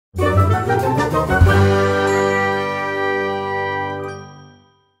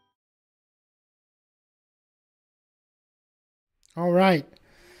All right.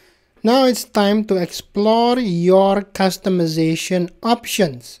 Now it's time to explore your customization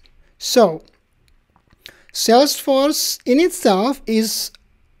options. So, Salesforce in itself is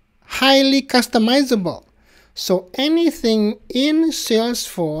highly customizable. So anything in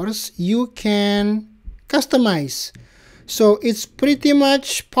Salesforce you can customize. So it's pretty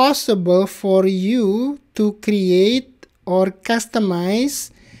much possible for you to create or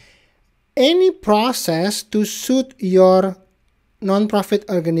customize any process to suit your nonprofit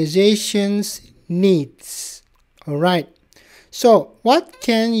organization's needs. All right. So what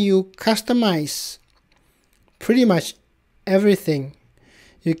can you customize? Pretty much everything.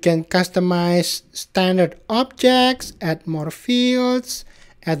 You can customize standard objects, add more fields,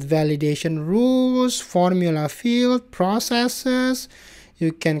 add validation rules, formula field, processes.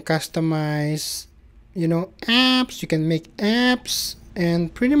 You can customize, apps. You can make apps,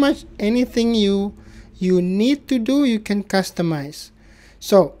 and pretty much anything you need to do, you can customize.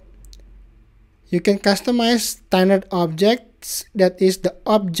 So you can customize standard objects, that is the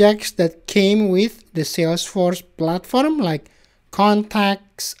objects that came with the Salesforce platform, like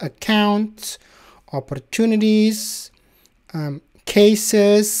contacts, accounts, opportunities,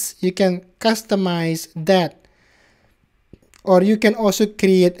 cases. You can customize that. Or you can also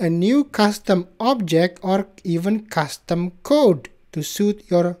create a new custom object or even custom code to suit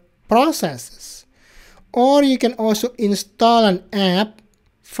your processes. Or you can also install an app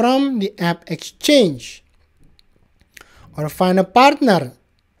from the App Exchange, or find a partner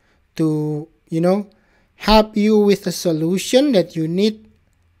to, help you with a solution that you need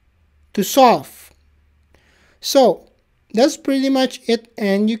to solve. So that's pretty much it,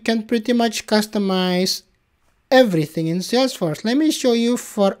 and you can pretty much customize everything in Salesforce. Let me show you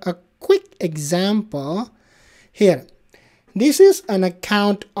for a quick example here. This is an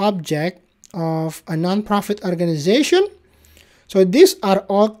account object of a nonprofit organization. So these are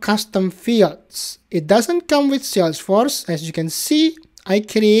all custom fields. It doesn't come with Salesforce. As you can see, I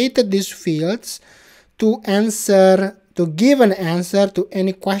created these fields to give an answer to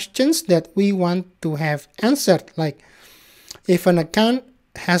any questions that we want to have answered. Like if an account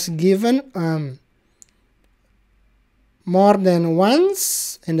has given more than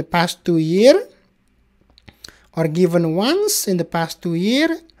once in the past 2 years, or given once in the past 2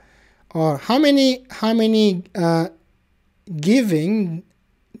 years, or how many giving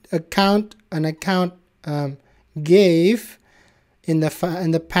an account gave in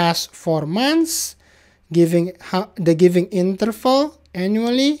the past 4 months, the giving interval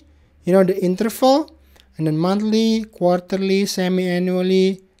annually, the interval, and then monthly, quarterly,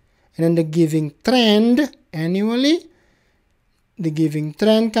 semi-annually, and then the giving trend annually, the giving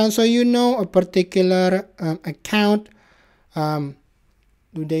trend count. So a particular account,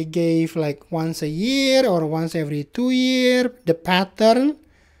 do they give like once a year or once every 2 years, the pattern,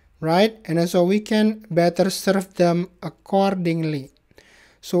 right? And then so we can better serve them accordingly.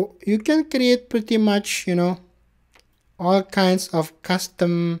 So you can create pretty much, all kinds of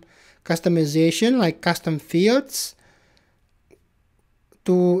customization, like custom fields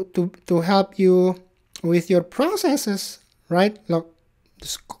to help you with your processes, right? Look,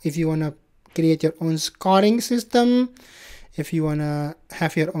 if you want to create your own scoring system, if you want to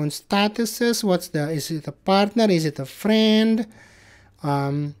have your own statuses, is it a partner, is it a friend,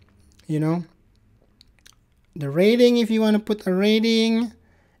 the rating, if you want to put a rating,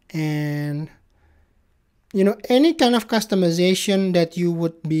 and any kind of customization that you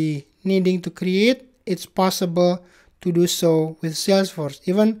would be needing to create, it's possible to do so with Salesforce.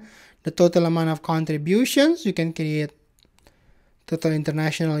 Even the total amount of contributions, you can create total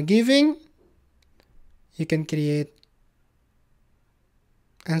international giving, you can create,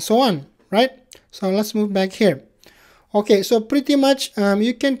 and so on, right? So let's move back here. Okay, so pretty much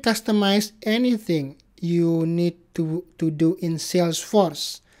you can customize anything you need to do in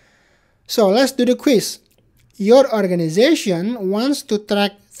Salesforce. So let's do the quiz. Your organization wants to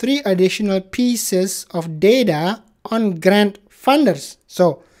track 3 additional pieces of data on grant funders.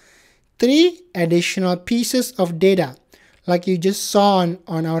 So 3 additional pieces of data. Like you just saw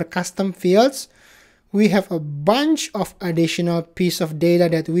on our custom fields, we have a bunch of additional piece of data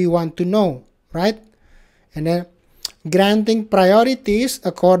that we want to know, right? And then granting priorities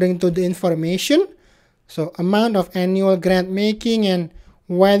according to the information. So amount of annual grant making, and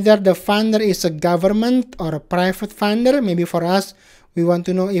whether the funder is a government or a private funder. Maybe for us, we want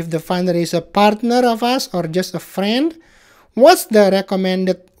to know if the funder is a partner of us or just a friend. What's the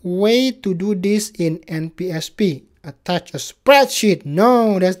recommended way to do this in NPSP? Attach a spreadsheet.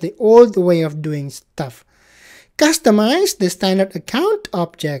 No, that's the old way of doing stuff. Customize the standard account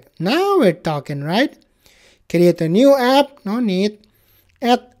object. Now we're talking, right? create a new app, no need.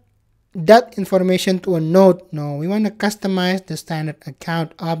 Add that information to a node. No, we want to customize the standard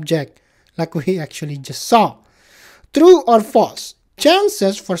account object like we actually just saw. True or false?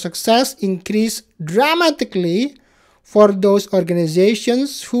 Chances for success increase dramatically for those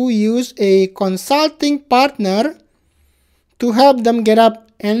organizations who use a consulting partner to help them get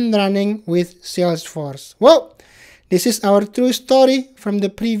up and running with Salesforce. Well, this is our true story from the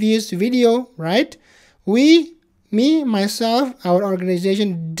previous video, right? Myself, our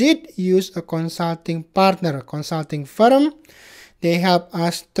organization did use a consulting partner, a consulting firm. They help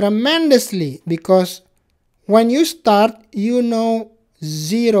us tremendously because when you start, you know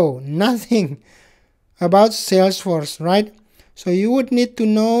nothing about Salesforce, right? So you would need to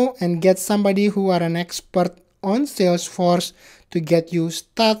know and get somebody who are an expert on Salesforce to get you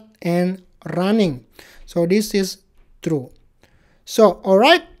started and running. So this is true. So,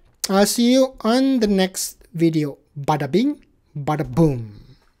 alright, I'll see you on the next video. Bada bing, bada boom.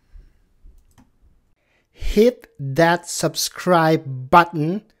 Hit that subscribe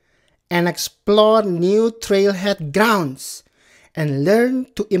button and explore new trailhead grounds and learn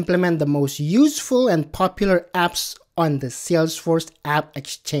to implement the most useful and popular apps on the Salesforce App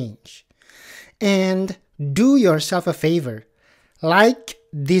Exchange. And do yourself a favor, like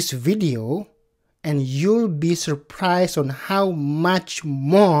this video and you'll be surprised on how much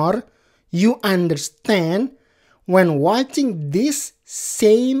more you understand when watching this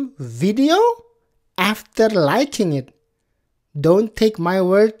same video after liking it. Don't take my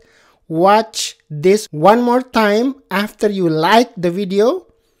word. Watch this one more time after you like the video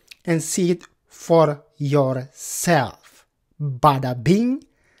and see it for yourself. Bada bing,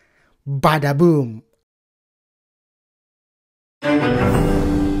 bada boom.